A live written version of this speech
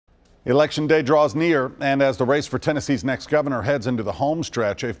Election day draws near, and as the race for Tennessee's next governor heads into the home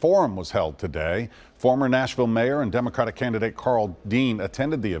stretch, a forum was held today. Former Nashville mayor and Democratic candidate Carl Dean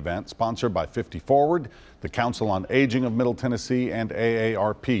attended the event, sponsored by 50 Forward, the Council on Aging of Middle Tennessee, and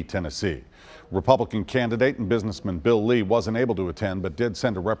AARP Tennessee. Republican candidate and businessman Bill Lee wasn't able to attend, but did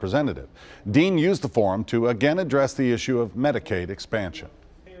send a representative. Dean used the forum to again address the issue of Medicaid expansion.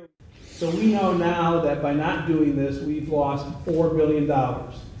 So we know now that by not doing this, we've lost $4 billion.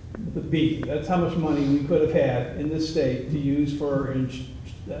 The B, that's how much money we could have had in this state to use for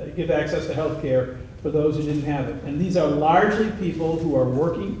give access to health care for those who didn't have it. And these are largely people who are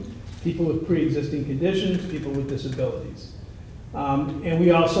working, people with pre-existing conditions, people with disabilities. And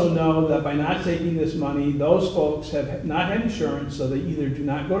we also know that by not taking this money, those folks have not had insurance, so they either do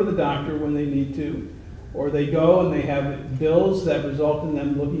not go to the doctor when they need to, or they go and they have bills that result in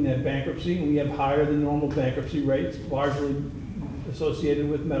them looking at bankruptcy, and we have higher than normal bankruptcy rates, largely associated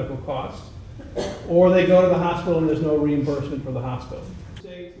with medical costs, or they go to the hospital and there's no reimbursement for the hospital.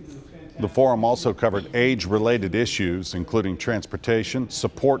 The forum also covered age-related issues, including transportation,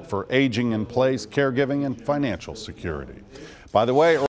 support for aging in place, caregiving, and financial security. By the way,